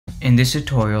In this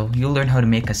tutorial, you'll learn how to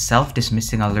make a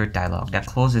self-dismissing alert dialog that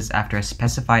closes after a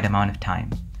specified amount of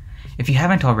time. If you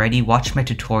haven't already, watch my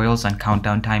tutorials on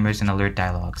countdown timers and alert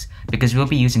dialogs, because we'll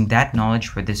be using that knowledge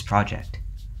for this project.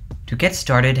 To get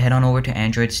started, head on over to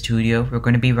Android Studio. We're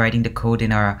going to be writing the code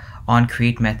in our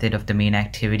onCreate method of the main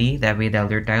activity. That way the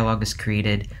alert dialog is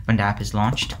created when the app is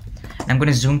launched. I'm going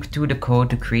to zoom through the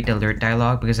code to create the alert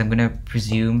dialog because I'm going to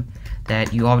presume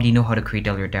that you already know how to create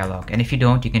the alert dialog. And if you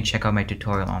don't, you can check out my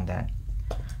tutorial on that.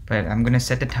 But I'm going to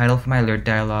set the title for my alert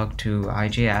dialog to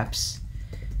IJApps.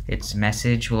 Its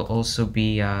message will also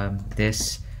be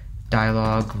this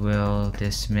dialog will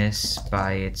dismiss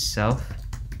by itself.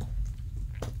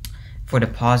 For the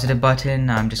positive button,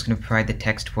 I'm just going to provide the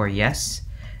text for yes.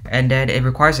 And then it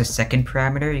requires a second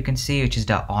parameter you can see, which is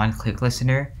the onClick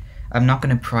listener. I'm not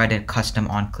going to provide a custom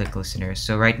onClick listener.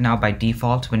 So right now by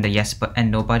default, when the yes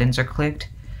and no buttons are clicked,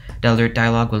 the alert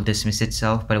dialog will dismiss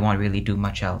itself, but it won't really do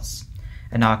much else.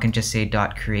 And now I can just say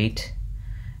 .create,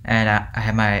 and I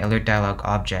have my alert dialog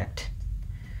object.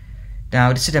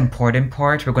 Now this is the important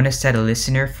part. We're going to set a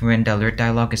listener for when the alert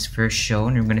dialog is first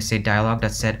shown. We're going to say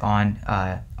dialog.set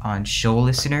on show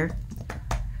listener.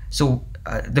 So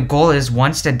the goal is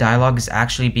once the dialog is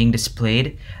actually being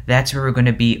displayed, that's where we're going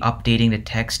to be updating the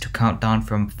text to count down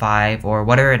from 5 or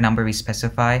whatever number we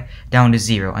specify down to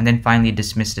 0, and then finally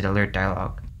dismiss the alert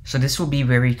dialog. So this will be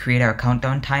where we create our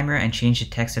countdown timer and change the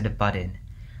text of the button.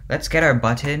 Let's get our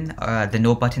button, the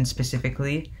no button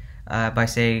specifically, by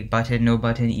saying button no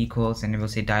button equals, and then we'll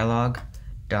say dialog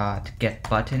dot get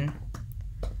button,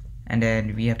 and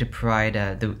then we have to provide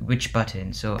the which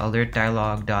button. So alert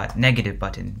dialog dot negative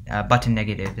button, button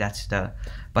negative. That's the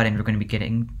button we're going to be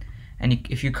getting. And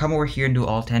if you come over here and do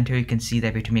Alt Enter, you can see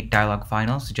that we have to make dialog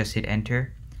final. So just hit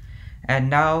Enter. And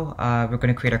now we're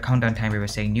going to create our countdown timer. We're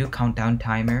saying new countdown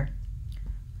timer.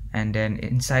 And then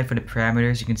inside for the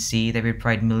parameters, you can see that we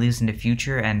provide millis in the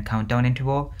future and countdown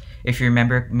interval. If you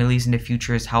remember, millis in the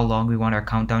future is how long we want our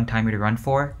countdown timer to run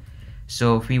for.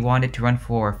 So if we want it to run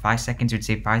for 5 seconds, we'd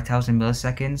say 5,000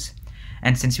 milliseconds.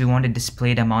 And since we want to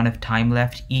display the amount of time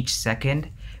left each second,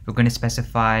 we're going to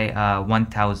specify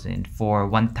 1,000 for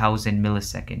 1,000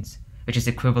 milliseconds, which is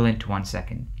equivalent to 1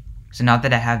 second. So now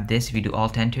that I have this, if you do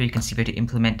Alt Enter, you can see where to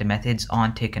implement the methods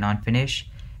onTick and onFinish.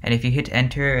 And if you hit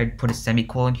Enter and put a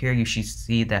semicolon here, you should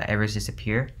see the errors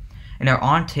disappear. And our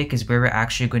onTick is where we're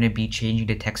actually going to be changing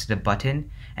the text of the button,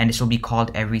 and this will be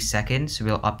called every second. So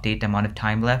we'll update the amount of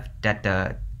time left that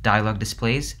the dialog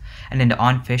displays. And then the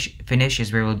onFinish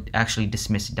is where we'll actually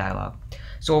dismiss the dialog.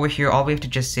 So over here, all we have to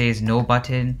just say is no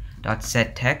button dot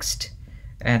set text,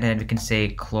 and then we can say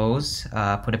close,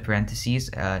 put a parentheses,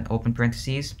 an open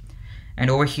parentheses. And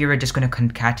over here, we're just going to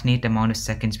concatenate the amount of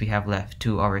seconds we have left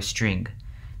to our string.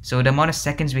 So the amount of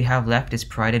seconds we have left is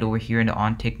provided over here in the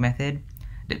onTick method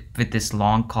with this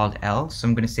long called L. So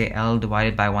I'm going to say L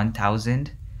divided by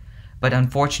 1,000. But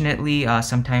unfortunately,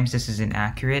 sometimes this is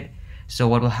inaccurate. So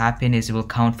what will happen is it will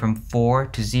count from 4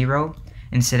 to 0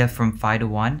 instead of from 5 to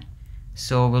 1.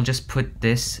 So we'll just put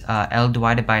this L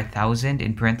divided by 1,000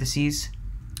 in parentheses,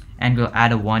 and we'll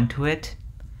add a 1 to it.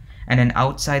 And then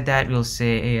outside that, we'll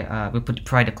say we'll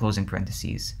provide a closing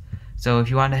parentheses. So if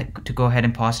you want to go ahead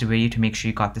and pause the video to make sure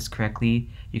you got this correctly,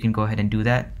 you can go ahead and do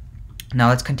that. Now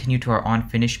let's continue to our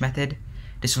onFinish method.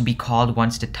 This will be called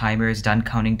once the timer is done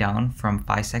counting down from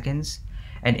 5 seconds.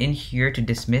 And in here, to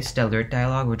dismiss the alert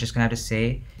dialog, we're just going to have to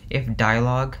say if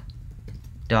dialog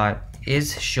dot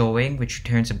is showing, which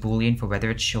returns a boolean for whether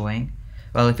it's showing.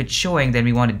 Well, if it's showing, then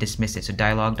we want to dismiss it. So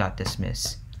dialog dot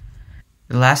dismiss.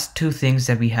 The last two things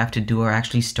that we have to do are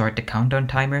actually start the countdown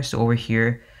timer. So over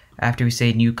here, after we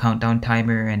say new countdown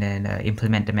timer and then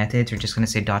implement the methods, we're just going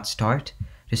to say .start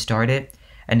to start it.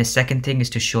 And the second thing is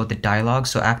to show the dialog.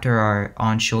 So after our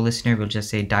onShowListener, we'll just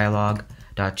say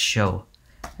dialog.show.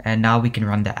 And now we can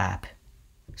run the app.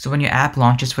 So when your app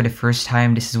launches for the first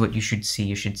time, this is what you should see.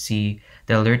 You should see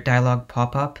the alert dialog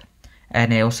pop up,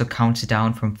 and it also counts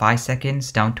down from 5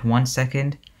 seconds down to 1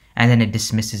 second, and then it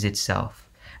dismisses itself.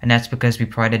 And that's because we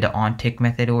provided the onTick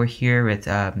method over here with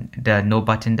the no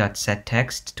button.set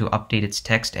text to update its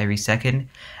text every second,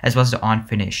 as well as the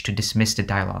onFinish to dismiss the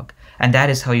dialog. And that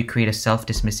is how you create a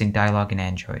self-dismissing dialog in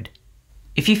Android.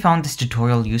 If you found this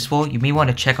tutorial useful, you may want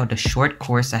to check out the short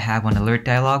course I have on alert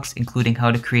dialogs, including how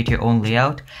to create your own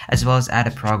layout, as well as add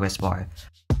a progress bar.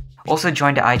 Also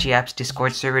join the IJApps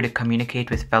Discord server to communicate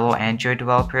with fellow Android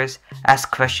developers, ask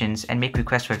questions, and make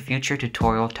requests for future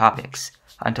tutorial topics.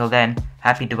 Until then,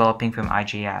 happy developing from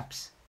IJApps.